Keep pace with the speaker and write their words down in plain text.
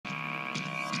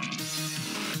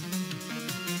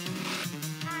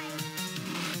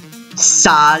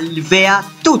Salve a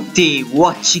tutti,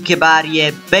 Watchikebari,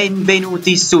 e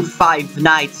benvenuti su Five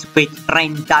Nights with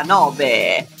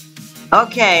 39.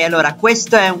 Ok, allora,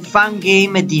 questo è un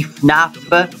fangame di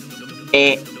FNAF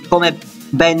e come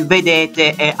ben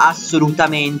vedete è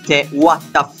assolutamente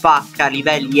what the fuck a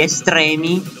livelli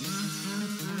estremi.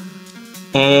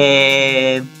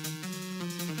 E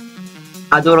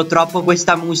adoro troppo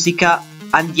questa musica.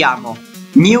 Andiamo.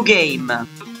 New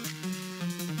game.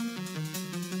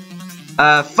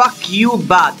 Fuck you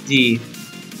buddy.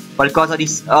 Qualcosa di...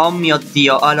 Oh mio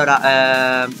Dio.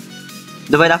 Allora,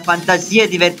 dove la fantasia e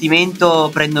il divertimento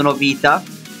prendono vita.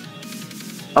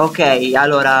 Ok,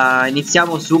 allora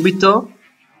iniziamo subito.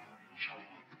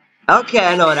 Ok,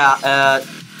 allora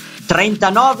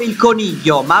 39 il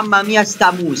coniglio. Mamma mia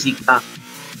sta musica.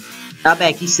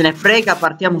 Vabbè, chi se ne frega,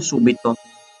 partiamo subito.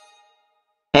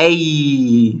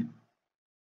 Ehi.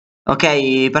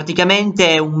 Ok,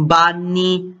 praticamente è un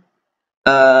bunny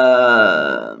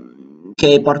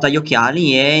che porta gli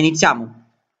occhiali e iniziamo.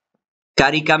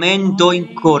 Caricamento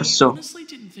in corso.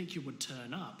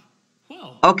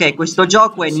 Ok, questo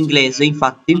gioco è in inglese,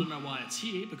 infatti.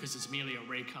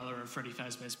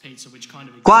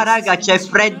 Qua raga c'è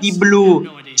Freddy blu,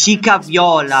 Chica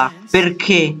viola,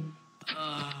 perché?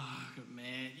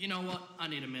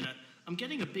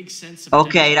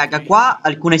 Ok raga, qua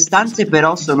alcune stanze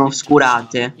però sono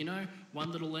oscurate.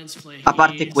 A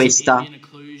parte questa.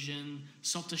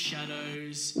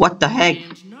 What the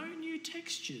heck?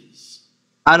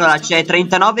 Allora c'è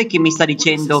 39 che mi sta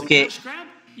dicendo che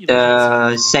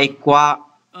sei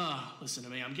qua,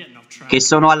 che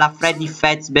sono alla Freddy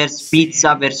Fazbear's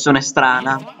Pizza versione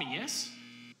strana.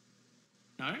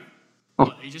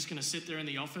 Oh.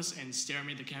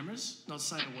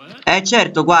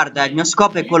 Certo, guarda, il mio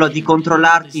scopo è quello di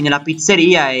controllarti nella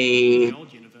pizzeria e...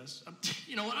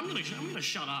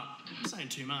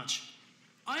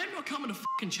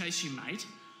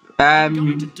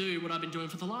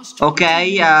 Ok,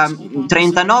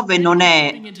 39 non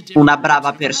è una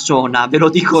brava persona, ve lo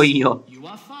dico io.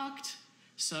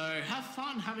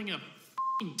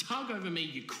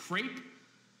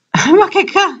 Ma che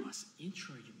cazzo?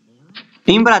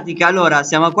 In pratica, allora,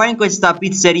 siamo qua in questa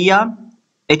pizzeria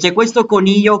e c'è questo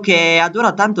coniglio che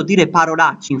adora tanto dire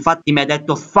parolacce. Infatti mi ha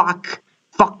detto fuck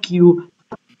you,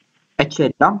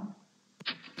 eccetera.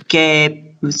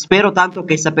 Che spero tanto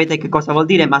che sapete che cosa vuol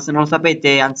dire, ma se non lo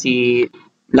sapete, anzi,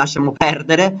 lasciamo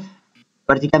perdere.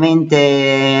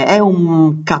 Praticamente è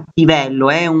un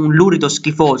cattivello, è un lurido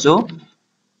schifoso.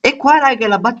 E qua, raga,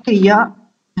 la batteria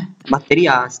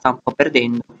sta un po'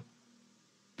 perdendo.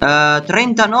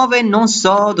 39 non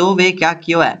so dove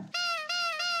cacchio è.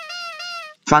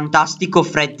 Fantastico,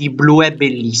 Freddy blu è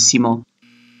bellissimo.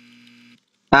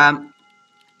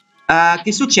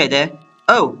 Che succede?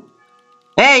 Oh.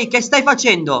 Ehi, che stai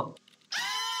facendo?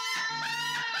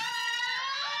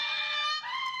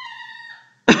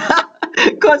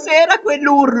 Cos'era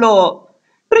quell'urlo?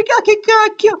 Raga, che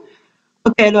cacchio?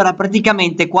 Ok, allora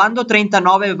praticamente quando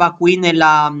 39 va qui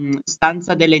nella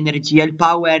stanza dell'energia, il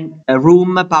power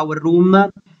room,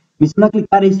 bisogna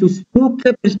cliccare su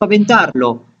spook per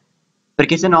spaventarlo,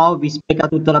 perché sennò vi spreca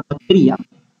tutta la batteria.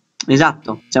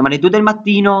 Esatto, siamo alle 2 del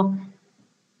mattino.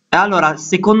 E allora,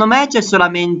 secondo me c'è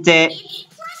solamente...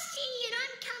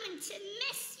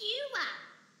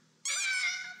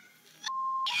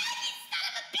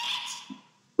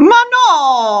 Ma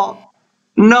no!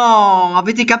 No,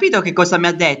 avete capito che cosa mi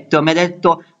ha detto? Mi ha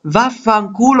detto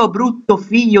vaffanculo brutto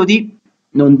figlio di...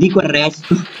 Non dico il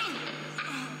resto.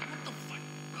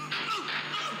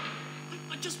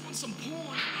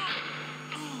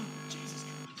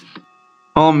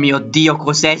 Oh mio Dio,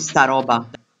 cos'è sta roba?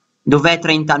 Dov'è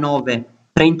 39?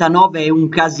 39 è un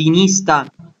casinista.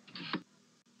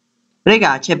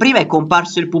 Regà, cioè prima è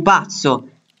comparso il pupazzo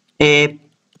e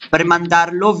per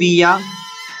mandarlo via...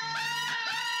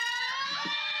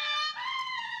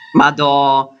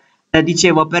 Madò,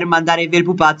 dicevo, per mandare via il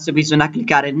pupazzo bisogna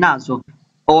cliccare il naso.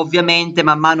 Ovviamente,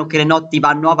 man mano che le notti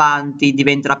vanno avanti,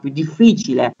 diventerà più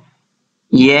difficile.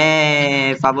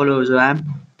 Yeah, favoloso, eh.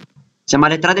 Siamo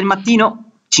alle 3 del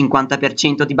mattino,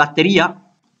 50% di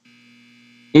batteria.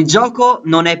 Il gioco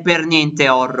non è per niente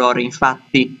horror,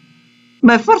 infatti.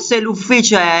 Beh, forse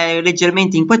l'ufficio è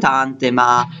leggermente inquietante,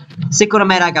 ma secondo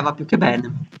me, raga, va più che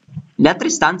bene. Le altre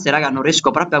stanze, raga, non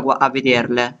riesco proprio a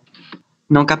vederle.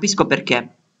 Non capisco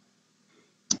perché.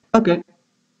 Ok.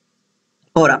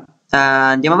 Ora,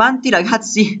 andiamo avanti,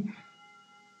 ragazzi.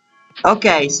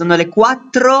 Ok, sono le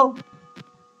 4.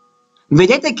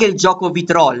 Vedete che il gioco vi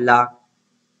trolla?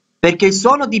 Perché il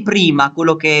suono di prima,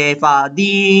 quello che fa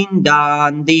din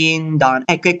dan,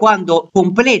 ecco, è quando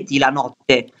completi la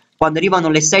notte. quando arrivano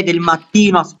le 6 del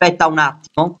mattino, aspetta un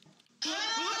attimo.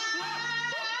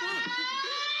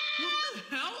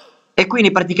 E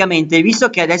quindi praticamente, visto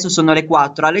che adesso sono le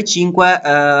 4, alle 5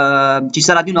 ci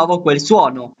sarà di nuovo quel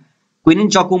suono. Quindi un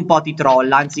gioco un po' di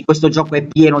troll, anzi questo gioco è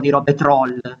pieno di robe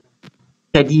troll.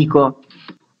 Te dico,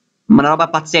 una roba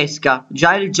pazzesca.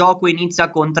 Già il gioco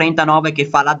inizia con 39 che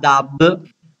fa la dub,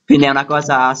 quindi è una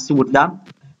cosa assurda.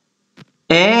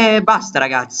 E basta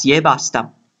ragazzi, e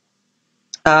basta.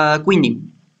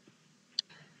 Quindi,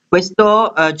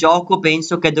 questo gioco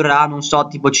penso che durerà, non so,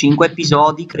 tipo 5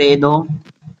 episodi, credo.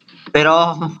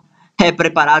 Però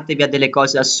preparatevi a delle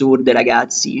cose assurde,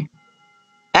 ragazzi.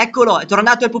 Eccolo, è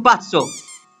tornato il pupazzo.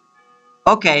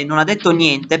 Ok, non ha detto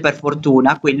niente, per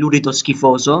fortuna, quell'urido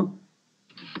schifoso.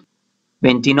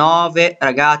 29,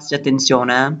 ragazzi,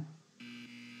 attenzione,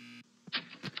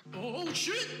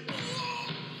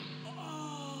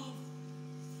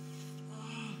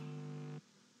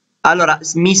 Allora,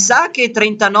 mi sa che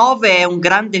 39 è un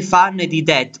grande fan di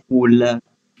Deadpool.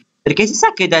 Perché si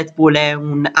sa che Deadpool è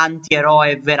un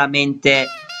antieroe veramente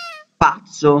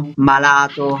pazzo,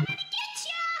 malato.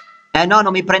 No,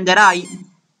 non mi prenderai?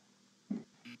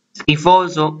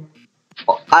 Schifoso.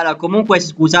 Allora, comunque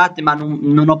scusate, ma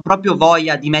non ho proprio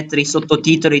voglia di mettere i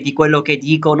sottotitoli di quello che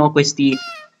dicono questi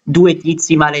due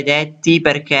tizi maledetti,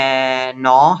 perché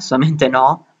no, assolutamente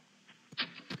no.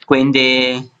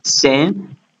 Quindi,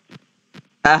 sì.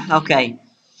 Ok.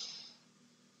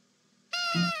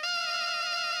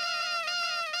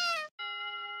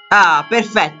 Ah,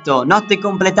 perfetto, notte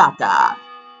completata.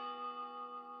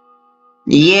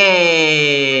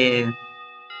 Yeah.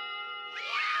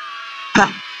 Ah,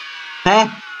 eh?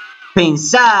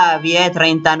 Pensavi,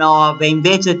 39,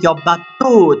 invece ti ho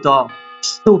battuto.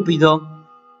 Stupido.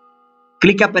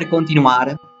 Clicca per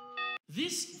continuare.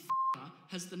 This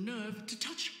has the nerve to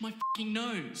touch my fucking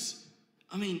nose.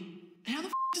 I mean, how the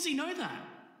does he know that?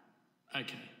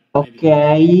 Okay.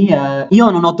 Ok, io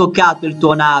non ho toccato il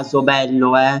tuo naso,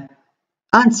 bello,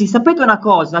 Anzi, sapete una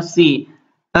cosa? Sì.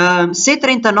 Se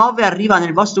 39 arriva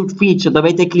nel vostro ufficio,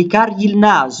 dovete cliccargli il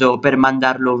naso per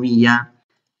mandarlo via.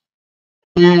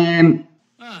 I see you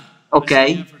Ok.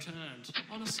 have returned.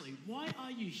 Honestly, why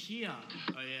are you here?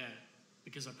 Oh yeah,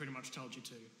 because I pretty much told you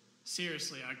to.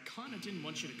 Seriously, I kind of didn't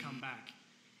want you to come back.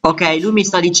 Ok, lui mi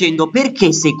sta dicendo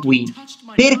perché sei qui?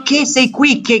 Perché sei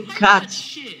qui? Che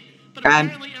cazzo? But Eh,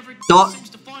 apparently every to- seems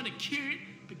to find it cute.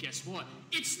 But guess what?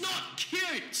 It's not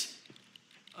cute.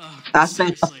 Aspetta,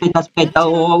 Seriously, aspetta, how did aspetta.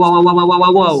 you Wow, know wow, it was wow, wow, wow,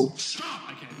 wow, wow, wow. Stop!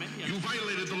 Okay, maybe You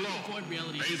violated the law. avoid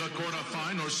reality. Pay the court a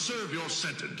fine or serve your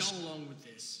sentence. Go along with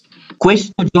this.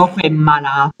 Questo gioco è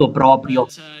malato proprio.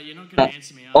 But you're not gonna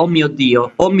answer me, are Oh you? mio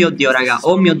Dio, Because this raga, is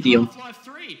oh mio fucking Dio. Half-Life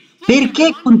 3. Look, Perché everyone,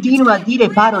 it's continua a getting dire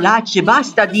real. parolacce?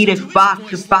 Basta dire Listen to his fuck,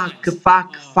 voice fuck, lines. fuck,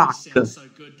 Oh, he sounds fuck. so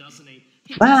good, doesn't he?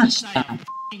 He doesn't say Basta. a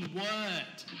fucking word.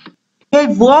 Che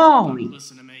vuoi? Look,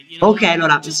 listen to me. You know Ok, what?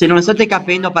 allora, Just se non keep state looking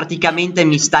capendo, tomorrow. praticamente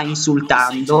mi sta I will see to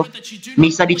insultando. it that you do Mi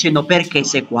not sta know what you're dicendo doing perché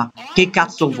sei tonight. qua. I Che will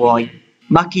cazzo kill vuoi? you.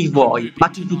 Ma chi By vuoi? Ma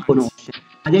moving chi ti tonight. conosce?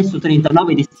 Adesso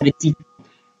 39 di stare zitto.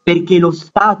 Perché lo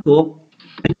Stato,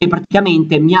 perché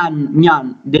praticamente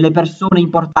delle persone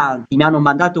importanti mi hanno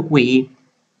mandato qui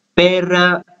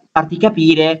per farti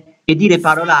capire che dire Say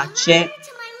parolacce. hello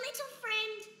to my little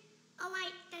friend. Oh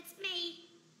wait, that's me.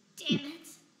 Damn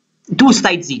it. Tu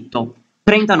stai zitto.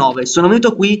 39, sono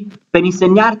venuto qui per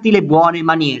insegnarti le buone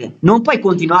maniere. Non puoi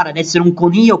continuare ad essere un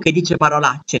coniglio che dice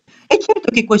parolacce. E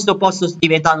certo che questo posto sta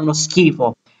diventando uno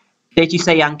schifo. Se ci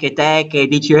sei anche te che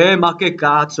dici, ma che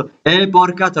cazzo,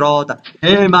 porca trota,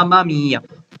 mamma mia.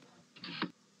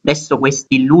 Adesso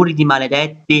questi luridi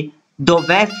maledetti,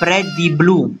 dov'è Freddy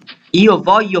Blue? Io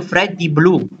voglio Freddy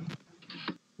Blue.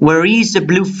 Where is the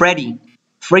Blue Freddy?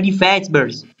 Freddy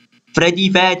Fazbear's. Freddy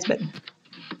Fazbear.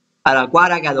 Allora, qua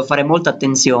raga devo fare molta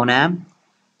attenzione,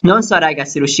 Non so raga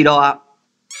se riuscirò a...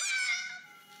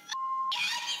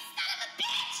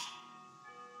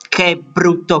 Che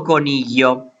brutto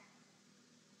coniglio.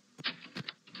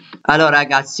 Allora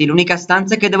ragazzi, l'unica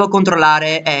stanza che devo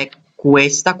controllare è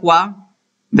questa qua.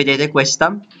 Vedete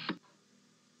questa?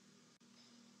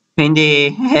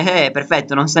 Quindi,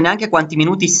 perfetto, non so neanche quanti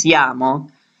minuti siamo.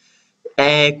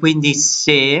 Quindi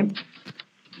se...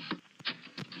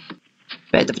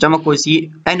 Aspetta, facciamo così.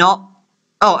 No.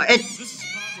 Oh, This is the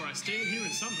part where I stand here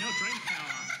and somehow drain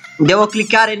power. devo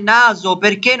cliccare il naso,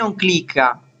 perché non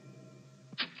clicca?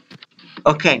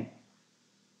 Ok.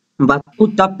 Va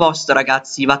tutto a posto,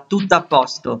 ragazzi, va tutto a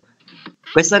posto.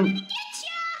 Questa...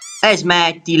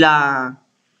 smettila!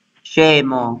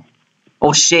 Scemo.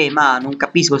 O scema, non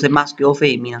capisco se è maschio o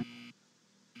femmina.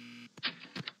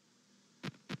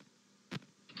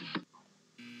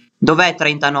 Dov'è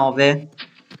 39?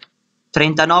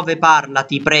 39 parla,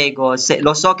 ti prego.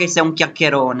 Lo so che sei un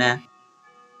chiacchierone.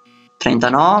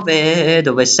 39,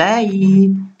 dove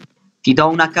sei? Ti do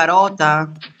una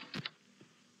carota.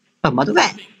 Oh, ma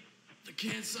dov'è? The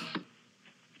cancer.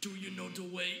 Do you know the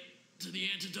way to the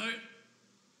antidote?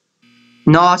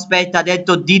 No, aspetta, ha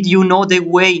detto Did you know the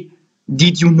way?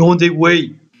 Did you know the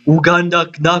way? Uganda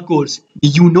Knuckles,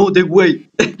 did you know the way?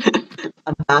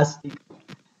 Fantastico.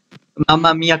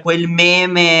 Mamma mia, quel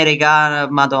meme, regà,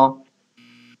 madò.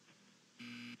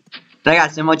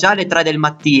 Ragazzi, siamo già alle 3 del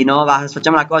mattino. Va,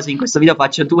 facciamo una cosa, in questo video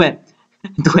faccio due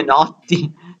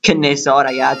notti. Che ne so,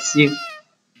 ragazzi.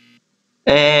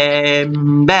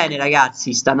 Bene,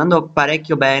 ragazzi, sta andando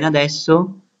parecchio bene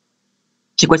adesso.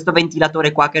 C'è questo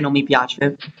ventilatore qua che non mi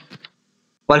piace.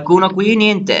 Qualcuno qui?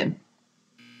 Niente.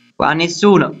 Qua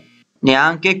nessuno.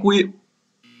 Neanche qui.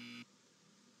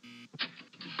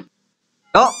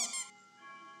 Oh!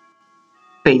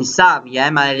 Pensavi,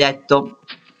 maledetto.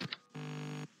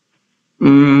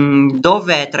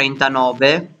 Dov'è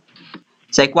 39?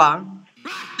 Sei qua?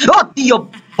 Oddio,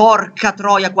 porca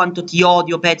troia, quanto ti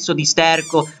odio, pezzo di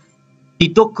sterco.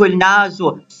 Ti tocco il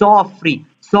naso. Soffri,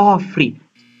 soffri,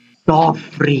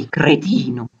 soffri,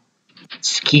 cretino.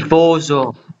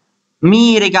 Schifoso.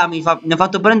 Raga, mi ha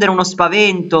fatto prendere uno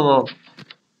spavento.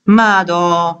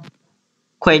 Madò.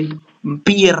 Quel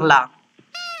pirla.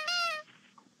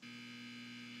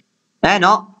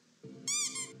 No.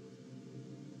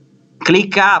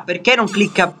 Clicca. Perché non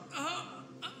clicca?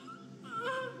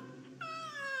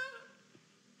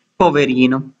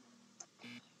 Poverino.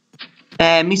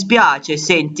 Mi spiace,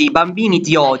 senti, i bambini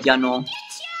ti odiano.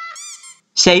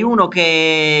 Sei uno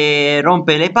che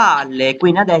rompe le palle,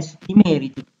 quindi adesso ti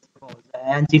meriti queste cose.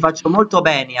 Anzi, faccio molto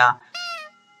bene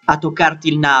a toccarti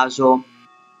il naso.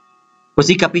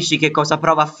 Così capisci che cosa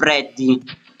prova Freddy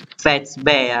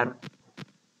Fazbear.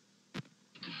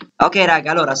 Ok,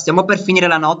 raga, allora stiamo per finire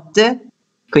la notte,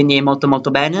 quindi molto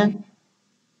molto bene.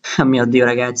 Oh mio Dio,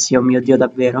 ragazzi, oh mio Dio,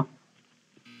 davvero.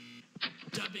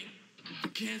 Dubbing.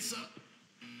 The cancer.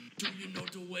 Do you know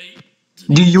the way to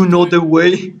Do you know the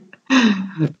way?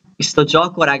 Questo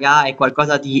gioco, raga, è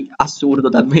qualcosa di assurdo,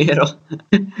 davvero.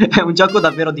 È un gioco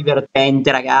davvero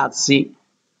divertente, ragazzi.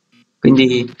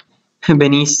 Quindi,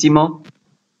 benissimo.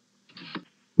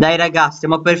 Dai, raga,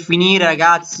 stiamo per finire,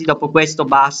 ragazzi. Dopo questo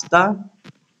basta.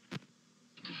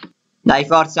 Dai,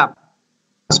 forza.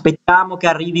 Aspettiamo che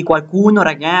arrivi qualcuno,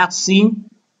 ragazzi.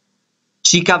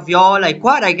 Cica viola. E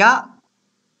qua, raga,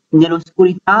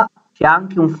 nell'oscurità c'è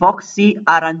anche un Foxy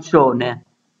arancione.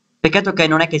 Peccato che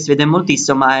non è che si vede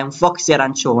moltissimo, ma è un Foxy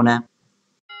arancione.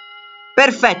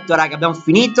 Perfetto, raga, abbiamo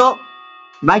finito.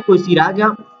 Vai così,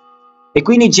 raga. E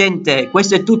quindi, gente,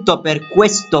 questo è tutto per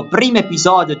questo primo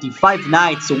episodio di Five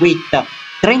Nights with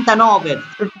 39,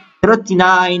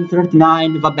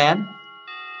 39, vabbè.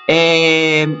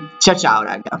 E ciao ciao,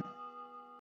 raga.